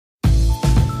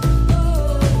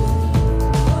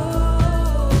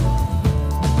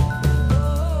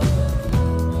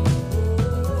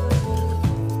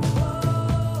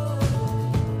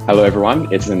Hello everyone,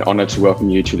 it's an honour to welcome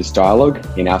you to this dialogue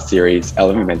in our series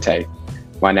Emergente.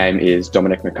 My name is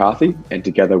Dominic McCarthy, and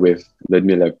together with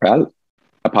Ludmila Pral,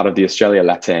 a part of the Australia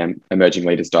LATAM Emerging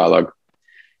Leaders Dialogue,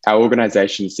 our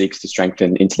organisation seeks to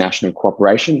strengthen international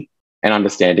cooperation and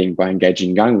understanding by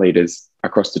engaging young leaders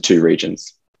across the two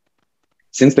regions.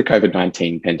 Since the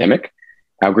COVID-19 pandemic,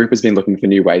 our group has been looking for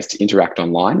new ways to interact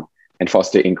online and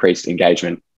foster increased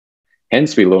engagement.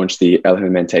 Hence, we launched the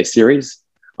Emergente series,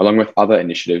 along with other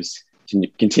initiatives to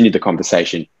continue the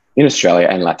conversation in Australia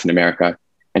and Latin America,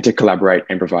 and to collaborate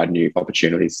and provide new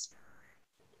opportunities.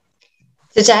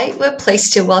 Today, we're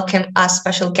pleased to welcome our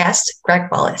special guest, Greg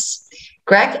Wallis.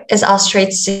 Greg is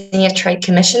Austrade's Senior Trade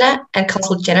Commissioner and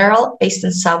Consul-General based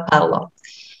in São Paulo.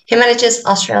 He manages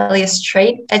Australia's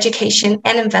trade, education,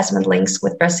 and investment links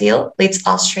with Brazil, leads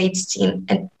Austrade's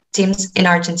teams in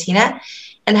Argentina,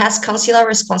 and has consular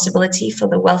responsibility for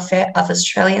the welfare of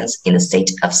Australians in the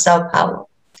state of São Paulo.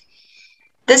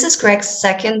 This is Greg's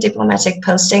second diplomatic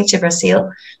posting to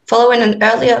Brazil, following an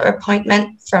earlier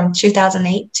appointment from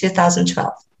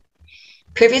 2008-2012.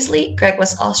 Previously, Greg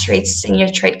was Austrade's Senior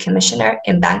Trade Commissioner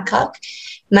in Bangkok,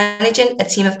 managing a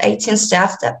team of 18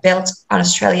 staff that built on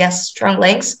Australia's strong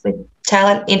links with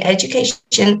talent in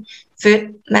education,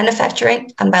 food,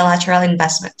 manufacturing, and bilateral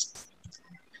investment.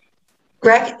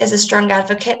 Greg is a strong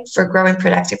advocate for growing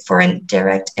productive foreign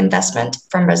direct investment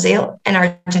from Brazil and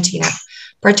Argentina,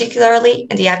 particularly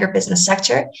in the agribusiness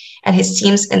sector, and his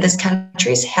teams in these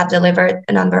countries have delivered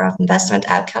a number of investment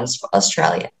outcomes for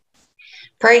Australia.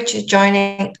 Prior to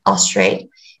joining Austrade,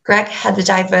 Greg had a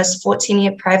diverse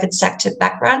 14-year private sector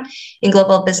background in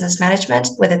global business management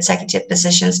with executive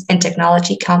positions in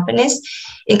technology companies,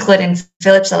 including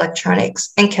Philips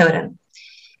Electronics and Codan.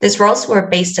 These roles were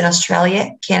based in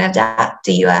Australia, Canada,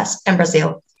 the US, and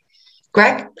Brazil.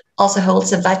 Greg also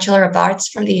holds a Bachelor of Arts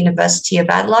from the University of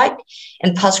Adelaide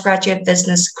and postgraduate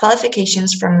business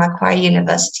qualifications from Macquarie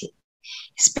University.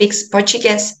 He speaks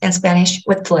Portuguese and Spanish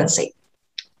with fluency.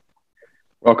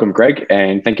 Welcome, Greg,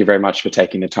 and thank you very much for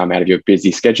taking the time out of your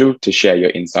busy schedule to share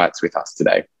your insights with us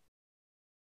today.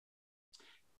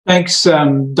 Thanks,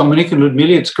 Dominic and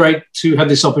Ludmila. It's great to have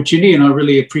this opportunity, and I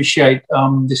really appreciate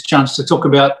this chance to talk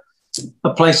about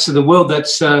a place of the world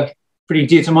that's pretty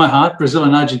dear to my heart, Brazil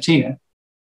and Argentina.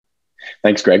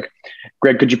 Thanks, Greg.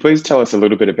 Greg, could you please tell us a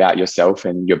little bit about yourself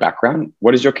and your background?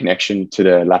 What is your connection to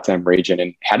the LATAM region,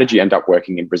 and how did you end up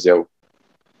working in Brazil?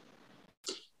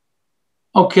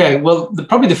 Okay, well,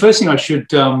 probably the first thing I should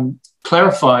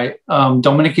clarify,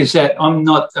 Dominic, is that I'm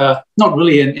not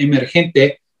really an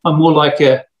emergente. I'm more like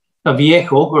a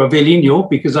viejo or a velhinho,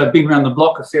 because I've been around the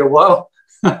block a fair while.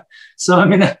 So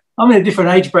I'm in a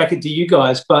different age bracket to you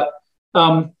guys. But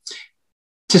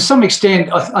to some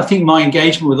extent, I think my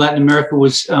engagement with Latin America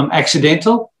was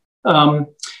accidental.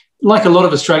 Like a lot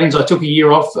of Australians, I took a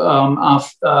year off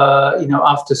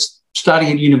after starting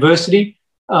at university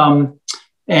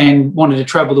and wanted to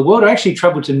travel the world. I actually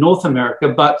traveled to North America,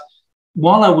 but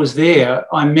while I was there,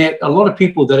 I met a lot of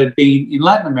people that had been in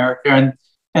Latin America,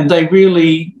 and they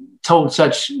really told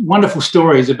such wonderful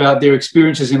stories about their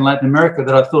experiences in Latin America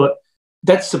that I thought,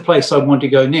 that's the place I want to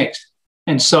go next.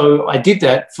 And so I did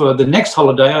that for the next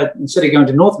holiday. Instead of going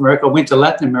to North America, I went to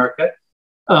Latin America.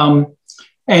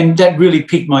 And that really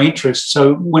piqued my interest.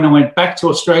 So when I went back to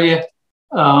Australia,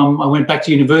 I went back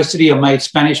to university. I made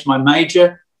Spanish my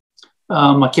major.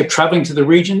 I kept traveling to the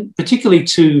region, particularly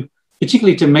to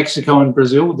Mexico and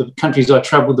Brazil, the countries I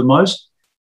traveled the most.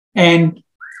 And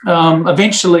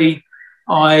eventually,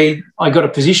 I got a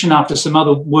position after some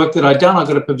other work that I'd done. I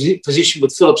got a position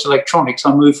with Philips Electronics.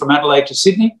 I moved from Adelaide to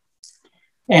Sydney,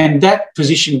 and that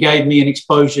position gave me an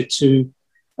exposure to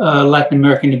Latin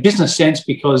America in a business sense,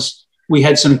 because we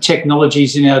had some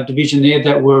technologies in our division there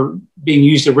that were being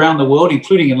used around the world,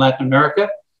 including in Latin America.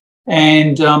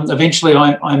 And eventually,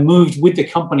 I moved with the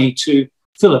company to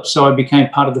Philips, so I became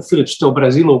part of the Philips do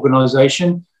Brasil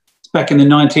organization back in the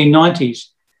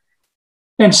 1990s.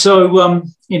 And so,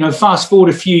 fast forward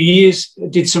a few years,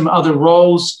 did some other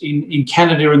roles in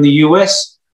Canada and the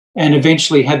US, and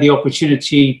eventually had the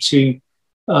opportunity to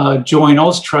join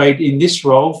Austrade in this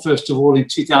role, first of all in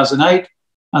 2008.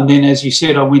 And then, as you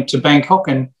said, I went to Bangkok,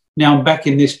 and now I'm back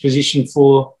in this position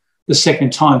for the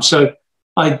second time. So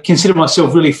I consider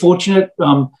myself really fortunate,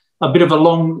 a bit of a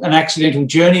long and accidental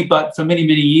journey, but for many,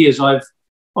 many years,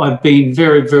 I've been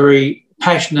very, very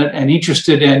passionate and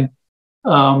interested and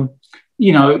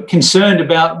concerned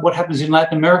about what happens in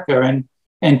Latin America,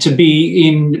 and to be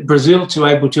in Brazil, to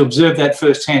able to observe that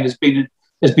firsthand has been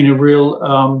a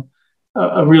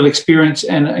real experience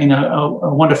and a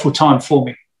wonderful time for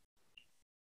me.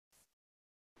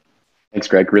 Thanks,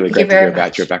 Greg. Really great to hear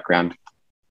about your background.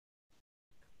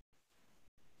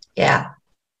 Yeah,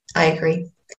 I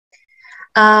agree.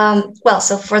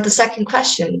 So for the second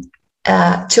question,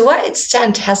 to what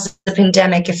extent has the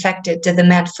pandemic affected the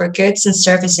demand for goods and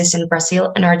services in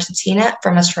Brazil and Argentina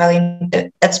from Australian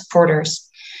exporters?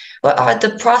 What are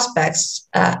the prospects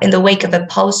in the wake of a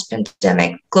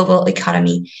post-pandemic global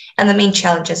economy and the main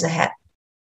challenges ahead?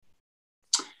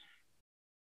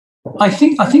 I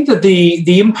think that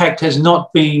the impact has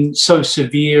not been so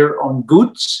severe on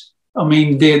goods. I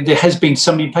mean, there has been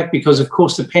some impact because, of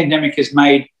course, the pandemic has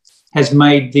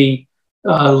made the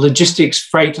logistics,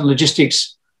 freight and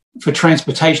logistics for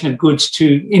transportation of goods to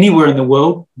anywhere in the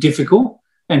world difficult,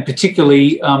 and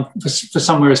particularly for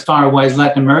somewhere as far away as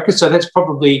Latin America. So that's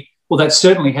probably, well, that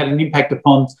certainly had an impact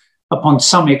upon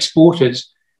some exporters.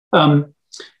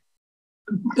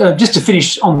 Just to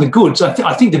finish on the goods,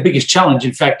 I think the biggest challenge,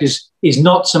 in fact, is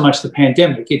not so much the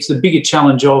pandemic. It's the bigger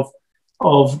challenge of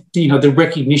the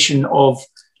recognition of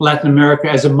Latin America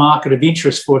as a market of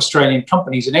interest for Australian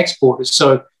companies and exporters.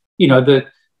 So, the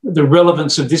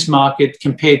relevance of this market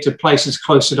compared to places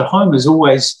closer to home has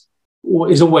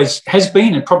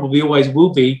been and probably always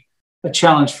will be a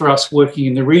challenge for us working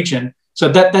in the region. So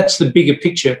that's the bigger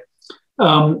picture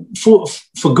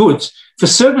for goods. For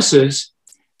services,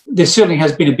 there certainly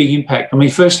has been a big impact. I mean,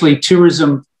 firstly,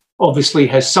 tourism obviously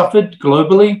has suffered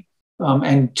globally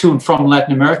and to and from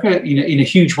Latin America in a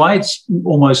huge way. It's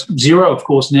almost zero, of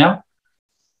course, now.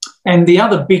 And the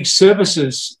other big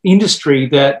services industry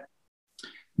that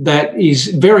is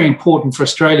very important for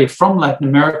Australia from Latin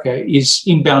America is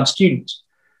inbound students.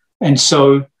 And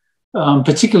so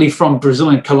particularly from Brazil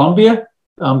and Colombia,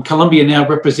 Colombia now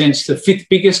represents the 5th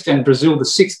biggest and Brazil the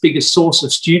 6th biggest source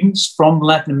of students from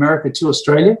Latin America to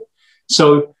Australia.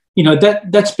 So,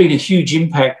 that's been a huge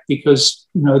impact because,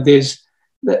 there's,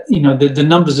 the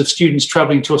numbers of students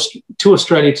travelling to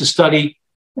Australia to study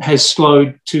has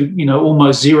slowed to,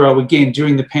 almost zero again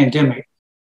during the pandemic.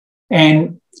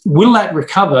 And will that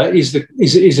recover is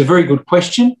a very good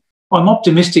question. I'm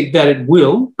optimistic that it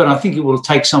will, but I think it will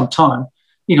take some time.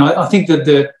 I think that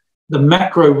the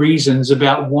macro reasons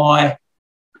about why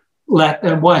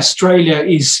Australia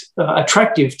is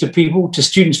attractive to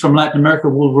students from Latin America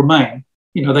will remain.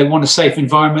 They want a safe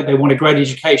environment, they want a great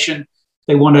education,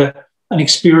 they want an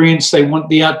experience, they want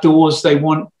the outdoors, they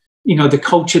want, the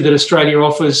culture that Australia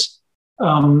offers,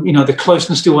 the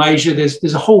closeness to Asia.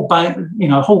 There's a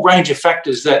whole range of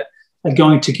factors that are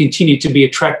going to continue to be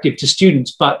attractive to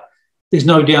students, but there's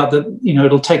no doubt that,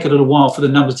 it'll take a little while for the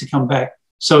numbers to come back.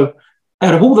 So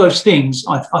out of all those things,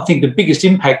 I think the biggest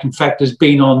impact, in fact, has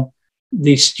been on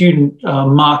the student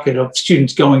market of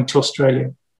students going to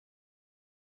Australia.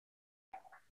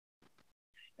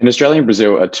 And Australia and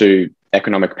Brazil are two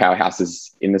economic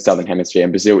powerhouses in the Southern Hemisphere,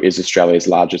 and Brazil is Australia's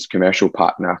largest commercial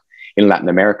partner in Latin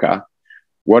America.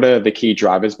 What are the key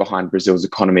drivers behind Brazil's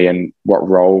economy, and what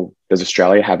role does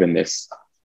Australia have in this?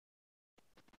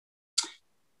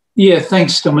 Yeah,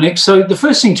 thanks, Dominic. So the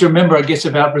first thing to remember, I guess,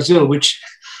 about Brazil, which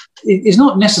is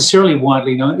not necessarily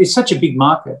widely known, it's such a big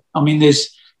market. I mean,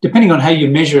 depending on how you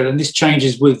measure it, and this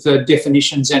changes with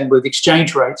definitions and with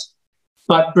exchange rates,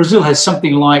 but Brazil has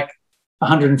something like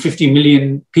 150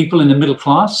 million people in the middle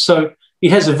class. So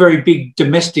it has a very big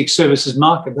domestic services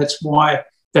market. That's why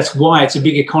it's a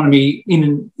big economy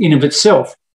in of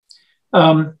itself.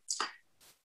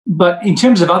 But in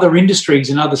terms of other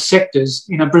industries and other sectors,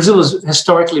 Brazil has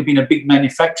historically been a big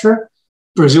manufacturer.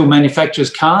 Brazil manufactures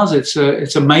cars. It's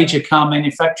a major car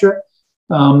manufacturer.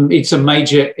 It's a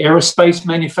major aerospace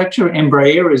manufacturer.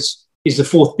 Embraer is the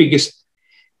 4th biggest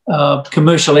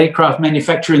commercial aircraft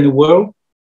manufacturer in the world.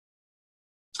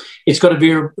 It's got a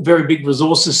very, very big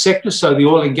resources sector, so the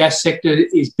oil and gas sector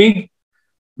is big.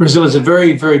 Brazil is a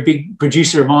very, very big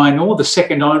producer of iron ore, the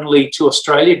second only to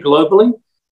Australia globally,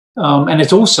 and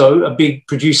it's also a big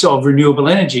producer of renewable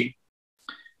energy.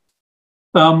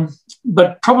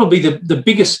 But probably the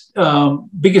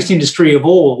biggest industry of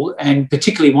all, and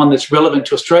particularly one that's relevant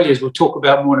to Australia, as we'll talk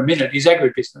about more in a minute, is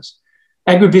agribusiness.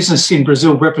 Agribusiness in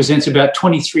Brazil represents about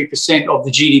 23% of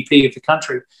the GDP of the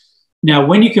country. Now,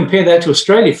 when you compare that to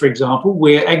Australia, for example,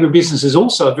 where agribusiness is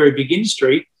also a very big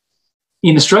industry,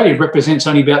 in Australia it represents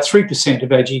only about 3%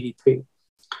 of our GDP.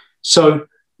 So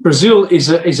Brazil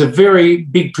is a very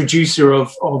big producer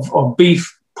of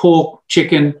beef, pork,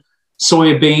 chicken,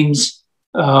 soya beans,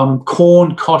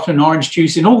 corn, cotton, orange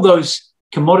juice. In all those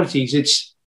commodities,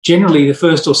 it's generally the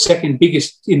 1st or 2nd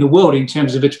biggest in the world in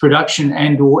terms of its production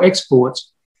and or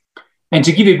exports. And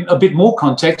to give you a bit more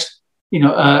context,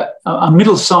 a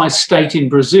middle-sized state in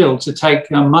Brazil, to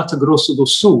take Mato Grosso do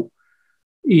Sul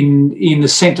in the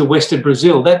centre-west of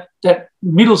Brazil, that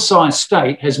middle-sized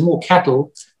state has more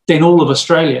cattle than all of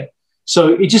Australia. So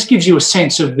it just gives you a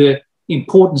sense of the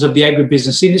importance of the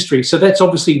agribusiness industry. So that's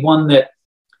obviously one that,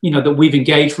 that we've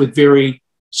engaged with very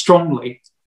strongly.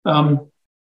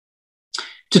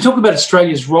 To talk about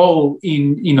Australia's role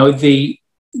in,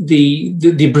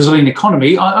 the Brazilian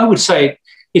economy, I would say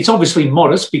it's obviously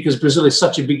modest because Brazil is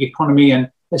such a big economy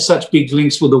and has such big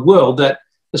links with the world that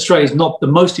Australia is not the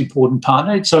most important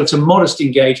partner. So it's a modest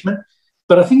engagement.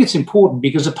 But I think it's important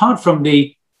because apart from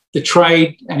the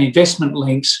trade and investment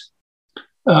links,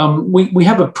 we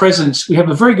have a presence, we have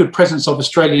a very good presence of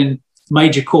Australian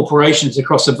major corporations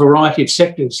across a variety of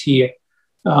sectors here.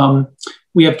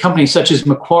 We have companies such as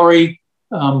Macquarie,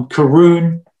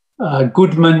 Karoon,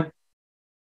 Goodman,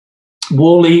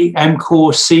 Worley,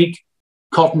 Amcor, Seek,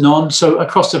 Cotton On, so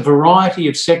across a variety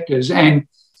of sectors. And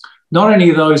not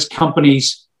only are those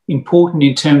companies important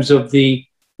in terms of the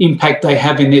impact they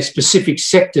have in their specific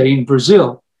sector in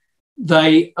Brazil,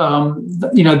 they're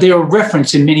a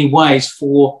reference in many ways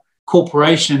for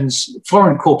corporations,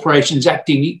 foreign corporations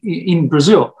acting in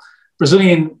Brazil.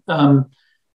 The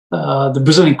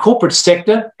Brazilian corporate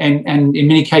sector and in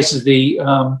many cases the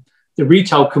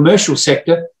retail commercial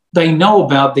sector, they know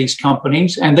about these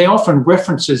companies and they often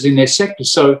references in their sector.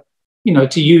 So,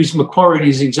 to use Macquarie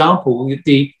as an example,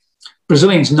 the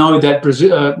Brazilians know that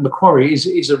Macquarie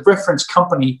is a reference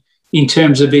company in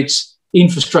terms of its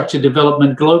infrastructure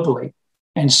development globally.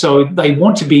 And so they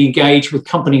want to be engaged with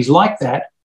companies like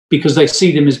that because they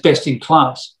see them as best in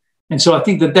class. And so I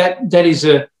think that is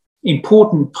an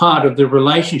important part of the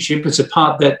relationship. It's a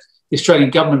part that the Australian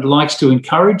government likes to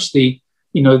encourage, the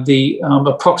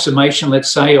approximation,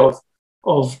 let's say, of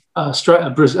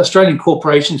Australian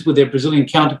corporations with their Brazilian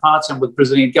counterparts and with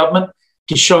Brazilian government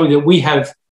to show that we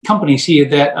have companies here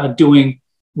that are doing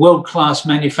world-class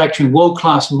manufacturing,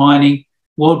 world-class mining,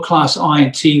 world-class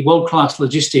I&T, world-class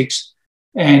logistics,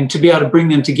 and to be able to bring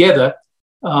them together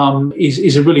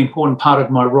is a really important part of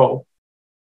my role.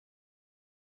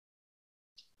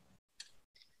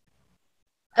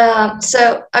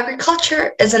 So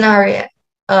agriculture is an area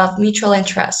of mutual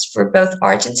interest for both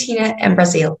Argentina and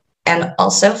Brazil, and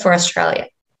also for Australia.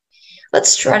 What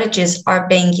strategies are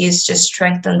being used to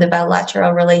strengthen the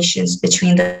bilateral relations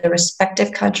between the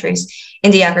respective countries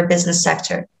in the agribusiness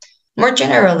sector? More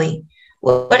generally,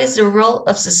 what is the role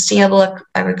of sustainable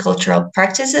agricultural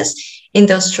practices in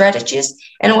those strategies,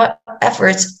 and what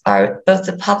efforts are both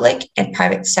the public and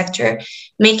private sector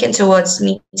making towards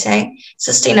meeting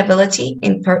sustainability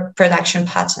in production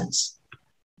patterns?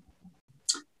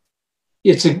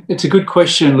 It's a good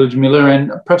question, Ludmilla,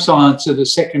 and perhaps I'll answer the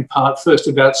second part first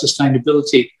about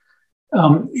sustainability.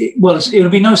 It'll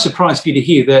be no surprise for you to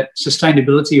hear that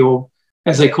sustainability, or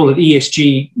as they call it,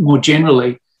 ESG more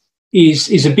generally,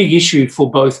 is a big issue for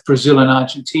both Brazil and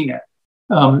Argentina.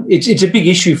 It's a big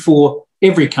issue for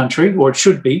every country, or it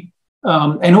should be,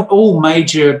 and all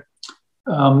major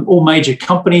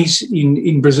companies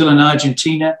in Brazil and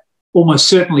Argentina almost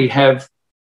certainly have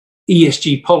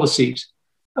ESG policies.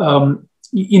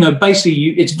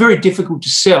 Basically, it's very difficult to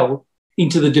sell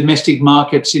into the domestic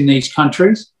markets in these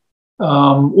countries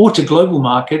or to global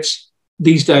markets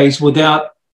these days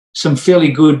without some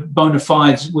fairly good bona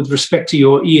fides with respect to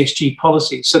your ESG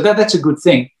policy. So that's a good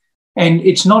thing. And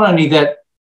it's not only that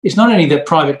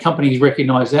private companies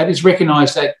recognise that; it's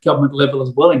recognised at government level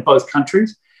as well in both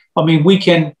countries. I mean, we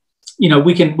can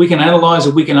analyse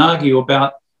or we can argue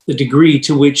about the degree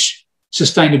to which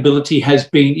sustainability has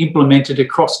been implemented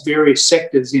across various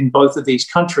sectors in both of these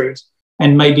countries,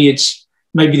 and maybe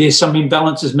there's some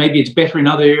imbalances. Maybe it's better in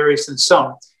other areas than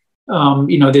some.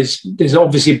 There's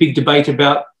obviously a big debate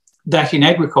about that in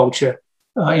agriculture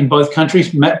in both countries,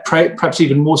 perhaps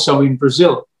even more so in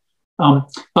Brazil.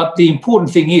 But the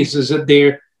important thing is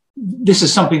that this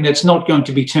is something that's not going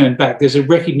to be turned back. There's a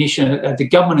recognition at the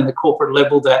government and the corporate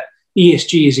level that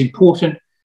ESG is important.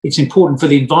 It's important for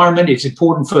the environment. It's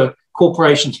important for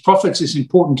corporations' profits. It's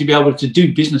important to be able to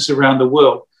do business around the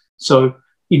world. So,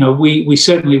 we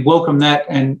certainly welcome that,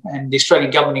 and the Australian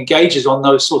government engages on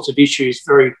those sorts of issues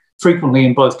very frequently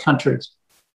in both countries.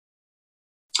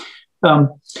 And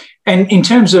in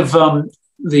terms of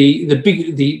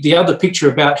the other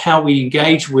picture about how we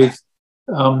engage with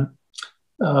the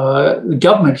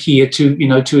government here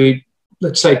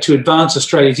to advance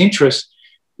Australia's interests,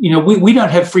 we don't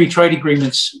have free trade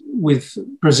agreements with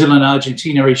Brazil and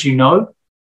Argentina, as you know,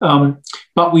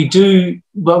 but we do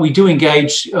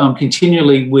engage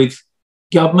continually with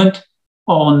government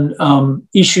on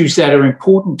issues that are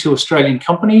important to Australian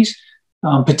companies,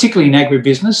 particularly in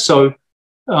agribusiness. So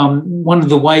one of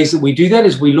the ways that we do that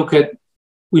is we look at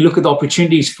the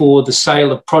opportunities for the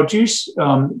sale of produce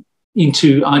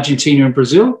into Argentina and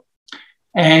Brazil.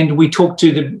 and we talked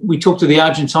to the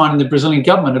Argentine and the Brazilian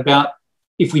government about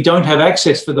if we don't have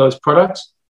access for those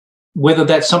products, whether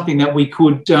that's something that we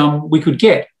could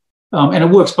get. And it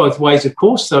works both ways, of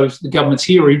course. The governments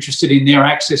here are interested in their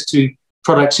access to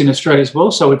products in Australia as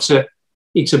well. So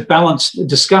it's a balanced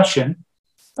discussion.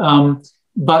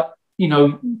 But,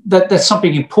 that's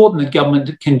something important that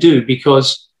government can do,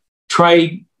 because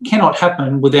trade cannot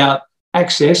happen without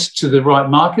access to the right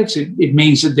markets. It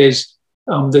means that there's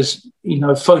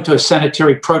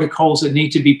photosanitary protocols that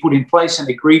need to be put in place and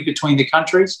agreed between the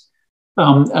countries.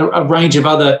 A range of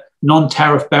other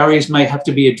non-tariff barriers may have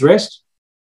to be addressed.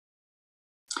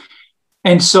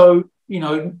 And so,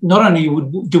 not only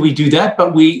do we do that,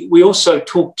 but we also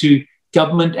talk to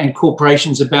government and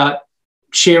corporations about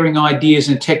sharing ideas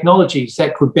and technologies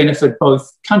that could benefit both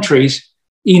countries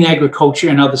in agriculture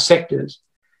and other sectors.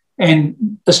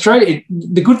 And Australia,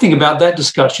 the good thing about that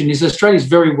discussion is Australia is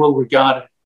very well regarded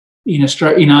in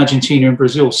Argentina and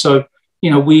Brazil. So,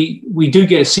 we do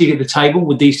get a seat at the table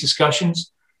with these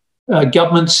discussions.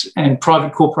 Governments and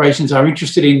private corporations are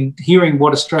interested in hearing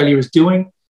what Australia is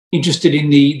doing, interested in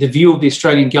the view of the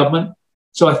Australian government.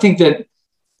 So I think that,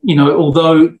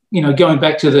 although, going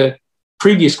back to the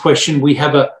previous question, we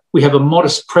have a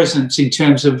modest presence in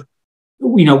terms of,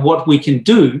 what we can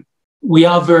do. We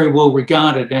are very well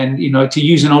regarded. And, to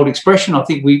use an old expression, I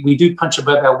think we do punch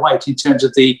above our weight in terms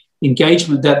of the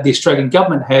engagement that the Australian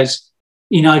government has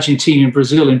in Argentina and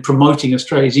Brazil in promoting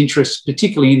Australia's interests,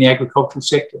 particularly in the agricultural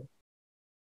sector.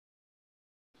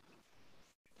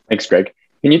 Thanks, Greg.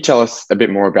 Can you tell us a bit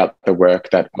more about the work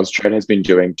that Austrade has been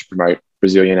doing to promote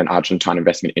Brazilian and Argentine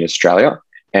investment in Australia,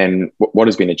 and what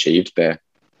has been achieved there?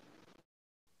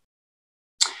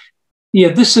 Yeah,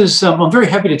 this is. I'm very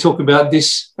happy to talk about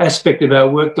this aspect of our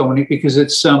work, Dominic, because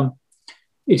it's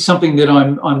something that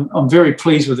I'm very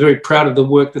pleased with, very proud of the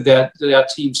work that our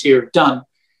teams here have done.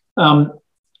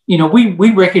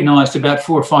 We recognised about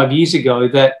 4 or 5 years ago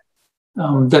that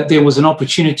there was an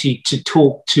opportunity to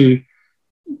talk to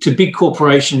big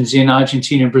corporations in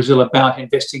Argentina and Brazil about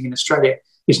investing in Australia.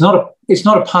 It's not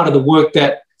a part of the work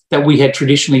that we had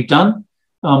traditionally done.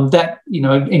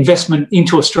 Investment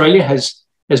into Australia has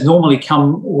normally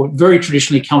come, or very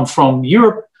traditionally come, from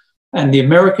Europe and the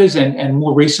Americas, and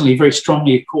more recently, very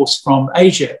strongly, of course, from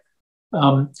Asia.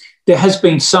 There has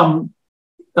been some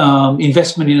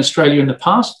investment in Australia in the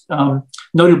past,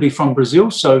 notably from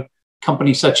Brazil. So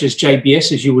companies such as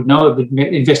JBS, as you would know, have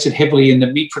invested heavily in the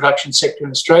meat production sector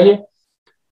in Australia.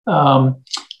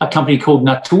 A company called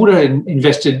Natura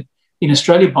invested in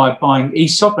Australia by buying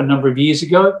ESOP a number of years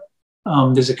ago.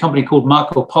 There's a company called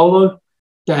Marco Polo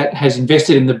that has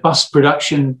invested in the bus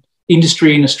production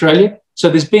industry in Australia. So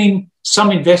there's been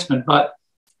some investment, but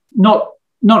not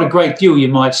a great deal, you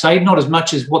might say, not as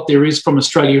much as what there is from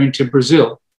Australia into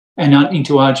Brazil and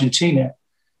into Argentina.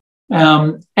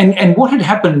 And what had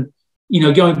happened,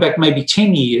 going back maybe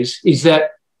 10 years, is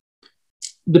that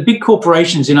the big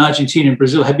corporations in Argentina and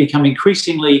Brazil had become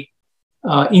increasingly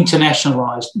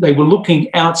internationalized. They were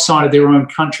looking outside of their own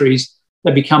countries.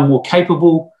 They become more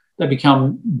capable. They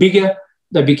become bigger.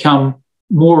 They become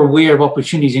more aware of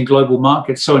opportunities in global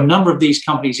markets. So a number of these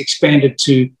companies expanded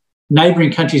to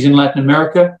neighboring countries in Latin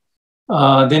America.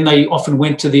 Then they often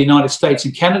went to the United States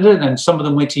and Canada, and some of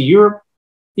them went to Europe,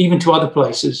 even to other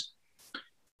places.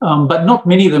 But not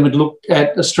many of them had looked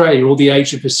at Australia or the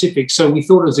Asia Pacific. So we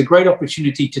thought it was a great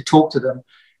opportunity to talk to them.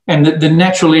 And the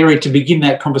natural area to begin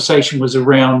that conversation was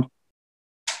around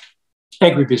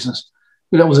agribusiness.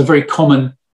 That was a very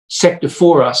common sector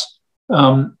for us.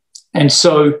 And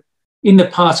so in the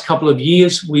past couple of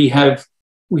years, we have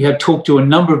talked to a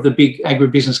number of the big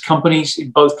agribusiness companies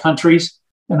in both countries.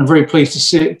 And I'm very pleased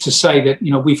to say that,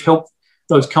 we've helped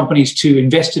those companies to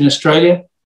invest in Australia.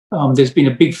 There's been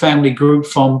a big family group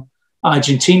from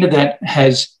Argentina that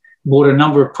has bought a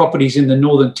number of properties in the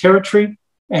Northern Territory,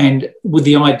 and with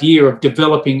the idea of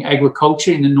developing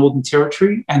agriculture in the Northern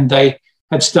Territory. And they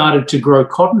have started to grow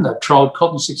cotton. They've trialled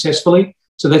cotton successfully.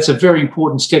 So that's a very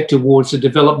important step towards the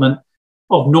development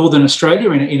of Northern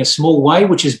Australia in a small way,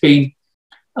 which has been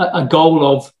a goal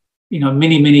of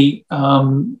many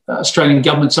Australian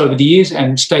governments over the years,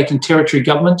 and state and territory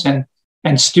governments,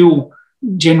 and still,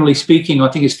 generally speaking,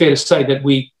 I think it's fair to say that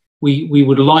we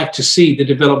would like to see the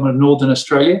development of Northern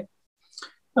Australia.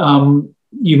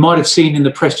 You might have seen in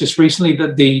the press just recently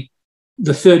that the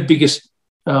third biggest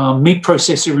meat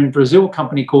processor in Brazil, a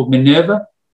company called Minerva,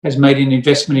 has made an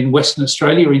investment in Western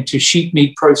Australia into sheep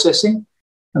meat processing,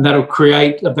 and that'll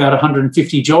create about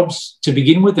 150 jobs to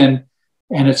begin with, and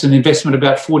it's an investment of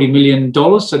about $40 million,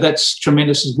 so that's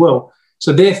tremendous as well.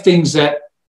 So they're things that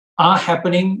are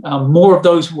happening. More of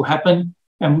those will happen.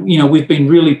 And, we've been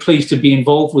really pleased to be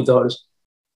involved with those.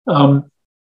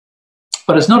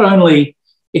 But it's not only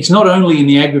in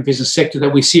the agribusiness sector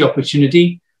that we see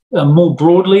opportunity. More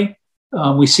broadly,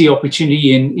 we see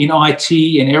opportunity in IT,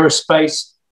 in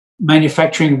aerospace,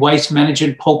 manufacturing, waste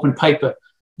management, pulp and paper.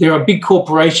 There are big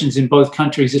corporations in both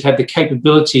countries that have the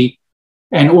capability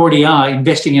and already are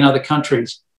investing in other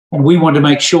countries. And we want to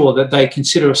make sure that they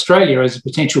consider Australia as a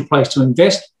potential place to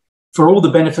invest for all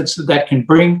the benefits that can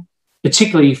bring,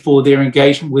 particularly for their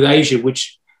engagement with Asia,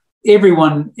 which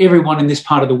everyone in this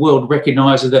part of the world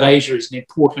recognises that Asia is an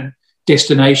important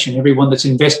destination, everyone that's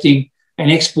investing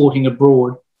and exporting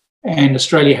abroad. And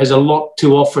Australia has a lot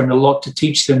to offer and a lot to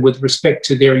teach them with respect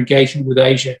to their engagement with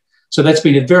Asia. So that's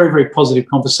been a very, very positive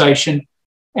conversation.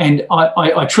 And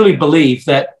I truly believe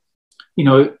that,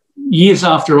 years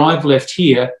after I've left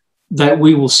here, that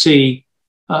we will see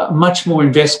much more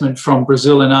investment from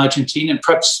Brazil and Argentina, and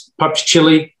perhaps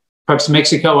Chile, perhaps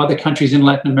Mexico, other countries in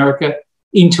Latin America,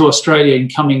 into Australia in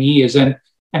coming years. And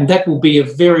that will be a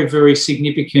very, very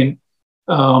significant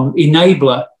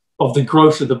enabler of the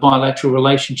growth of the bilateral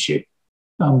relationship.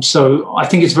 So I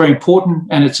think it's very important,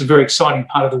 and it's a very exciting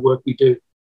part of the work we do.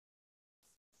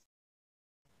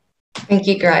 Thank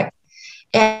you, Greg.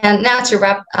 And now to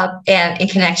wrap up, and in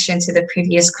connection to the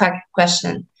previous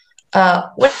question,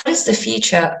 what is the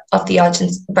future of the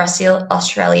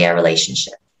Brazil-Australia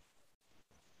relationship?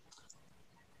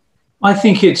 I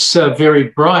think it's very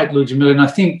bright, Ludmilla, and I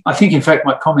think in fact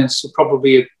my comments are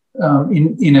probably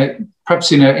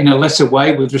perhaps in a lesser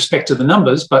way with respect to the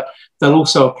numbers, but they'll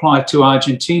also apply to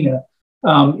Argentina.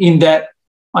 In that,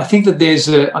 I think there's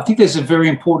a very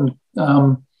important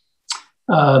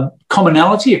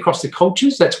commonality across the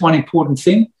cultures. That's one important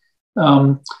thing.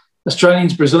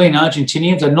 Australians, Brazilian,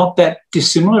 Argentinians are not that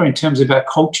dissimilar in terms of our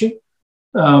culture.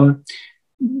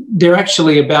 There are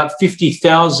actually about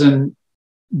 50,000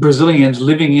 Brazilians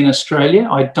living in Australia.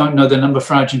 I don't know the number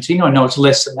for Argentina. I know it's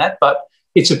less than that, but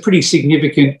it's a pretty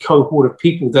significant cohort of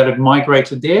people that have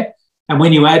migrated there. And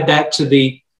when you add that to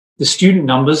the student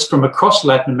numbers from across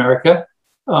Latin America,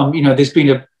 there's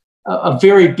been a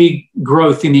very big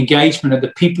growth in engagement at the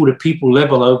people-to-people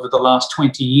level over the last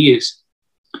 20 years.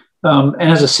 And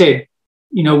as I said,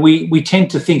 we tend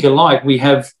to think alike. We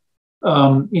have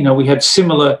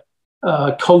similar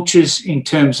cultures in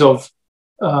terms of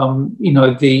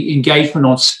the engagement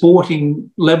on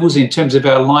sporting levels, in terms of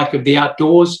our like of the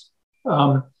outdoors.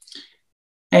 And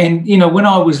when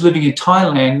I was living in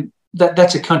Thailand,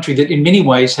 that's a country that in many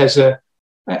ways has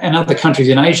and other countries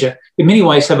in Asia, in many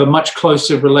ways have a much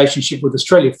closer relationship with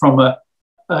Australia from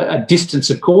a distance,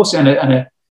 of course, and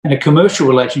a commercial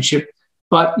relationship.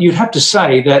 But you'd have to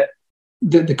say that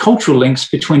the cultural links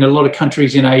between a lot of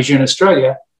countries in Asia and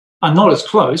Australia are not as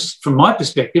close, from my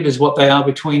perspective, as what they are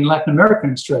between Latin America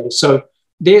and Australia. So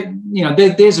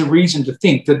there's a reason to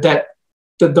think that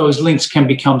those links can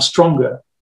become stronger.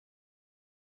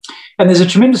 And there's a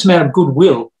tremendous amount of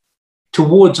goodwill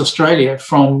towards Australia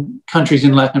from countries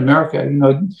in Latin America.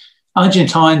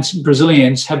 Argentines,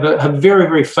 Brazilians have a very,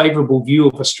 very favourable view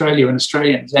of Australia and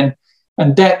Australians, and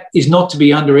that is not to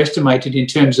be underestimated in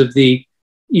terms of the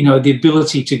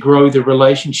ability to grow the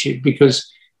relationship,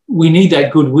 because we need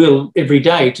that goodwill every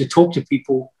day to talk to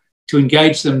people, to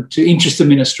engage them, to interest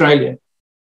them in Australia.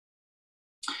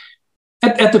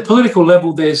 At the political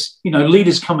level, there's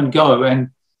leaders come and go,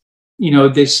 and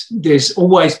there's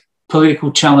always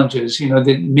political challenges.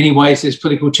 In many ways, there's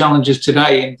political challenges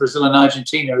today in Brazil and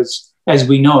Argentina, as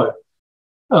we know.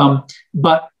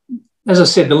 But as I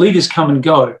said, the leaders come and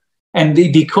go, and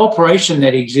the cooperation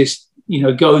that exists,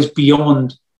 goes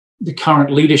beyond the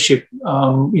current leadership.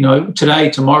 Today,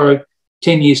 tomorrow,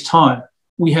 10 years' time,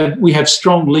 we have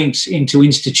strong links into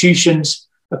institutions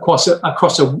across a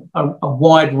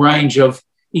wide range of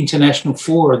international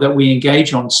fora that we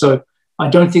engage on. So I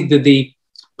don't think that the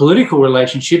political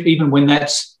relationship, even when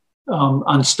that's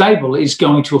unstable, is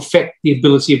going to affect the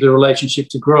ability of the relationship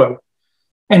to grow.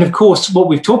 And of course, what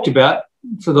we've talked about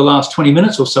for the last 20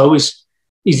 minutes or so is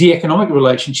the economic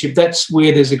relationship. That's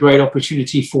where there's a great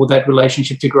opportunity for that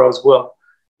relationship to grow as well.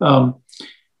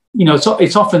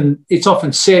 It's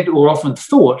often said or often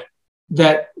thought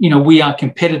that we are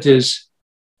competitors,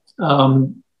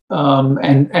 and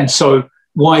so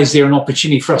why is there an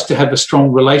opportunity for us to have a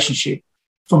strong relationship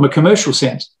from a commercial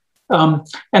sense? And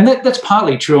that's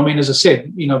partly true. I mean, as I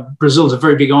said, Brazil is a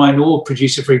very big iron ore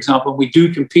producer, for example. We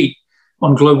do compete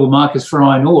on global markets for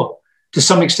iron ore. To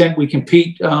some extent, we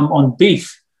compete on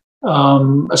beef.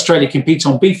 Australia competes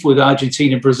on beef with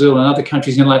Argentina, Brazil, and other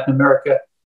countries in Latin America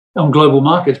on global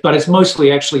markets, but it's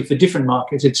mostly actually for different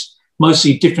markets. It's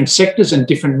mostly different sectors and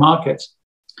different markets.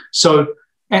 So,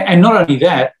 And not only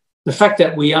that, the fact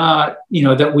that we are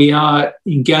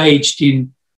engaged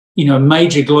in,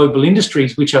 major global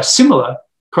industries which are similar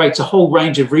creates a whole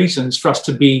range of reasons for us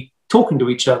to be talking to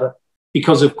each other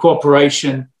because of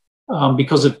cooperation,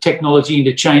 because of technology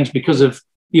interchange, because of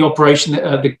the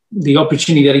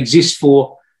opportunity that exists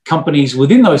for companies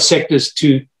within those sectors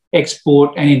to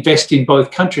export and invest in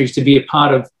both countries to be a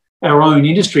part of our own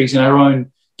industries and our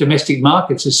own domestic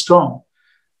markets is strong.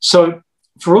 So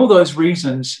for all those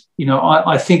reasons,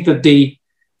 I think that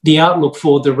the outlook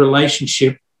for the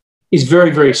relationship is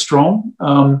very, very strong.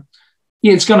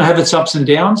 It's going to have its ups and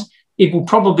downs. It will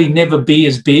probably never be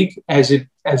as big as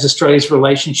Australia's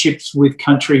relationships with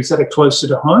countries that are closer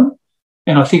to home,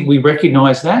 and I think we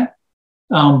recognise that.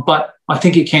 But I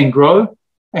think it can grow,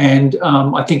 and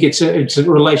I think it's a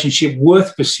relationship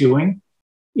worth pursuing.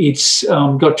 It's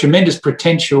got tremendous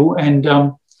potential, and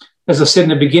as I said in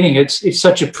the beginning, it's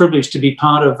such a privilege to be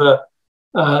part of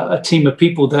a team of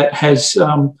people that has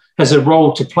a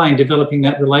role to play in developing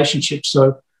that relationship.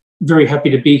 So very happy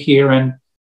to be here and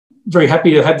very happy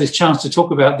to have this chance to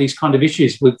talk about these kind of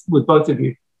issues with both of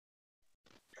you.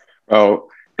 Well,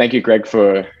 thank you, Greg,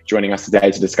 for joining us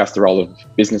today to discuss the role of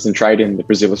business and trade in the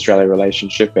Brazil-Australia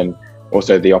relationship and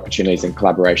also the opportunities in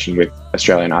collaboration with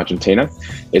Australia and Argentina.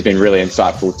 It's been really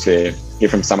insightful to hear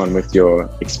from someone with your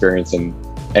experience and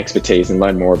expertise and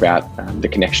learn more about the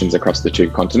connections across the two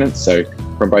continents. So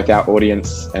from both our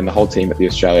audience and the whole team at the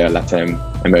Australia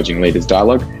LATAM Emerging Leaders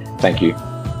Dialogue, thank you.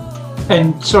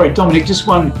 And sorry, Dominic, just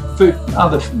one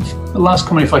last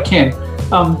comment if I can.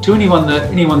 To anyone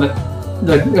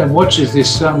that watches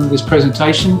this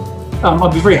presentation,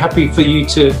 I'd be very happy for you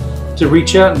to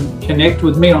reach out and connect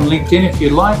with me on LinkedIn if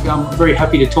you'd like. I'm very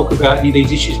happy to talk about any of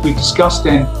these issues we've discussed,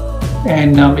 and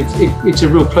it's a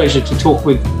real pleasure to talk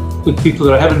with people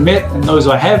that I haven't met and those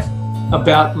I have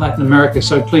about Latin America.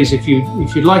 So please, if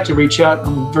you'd like to reach out,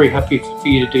 I'm very happy for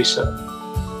you to do so.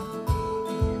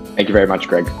 Thank you very much,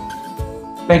 Greg.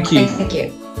 Thank you. Thank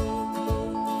you.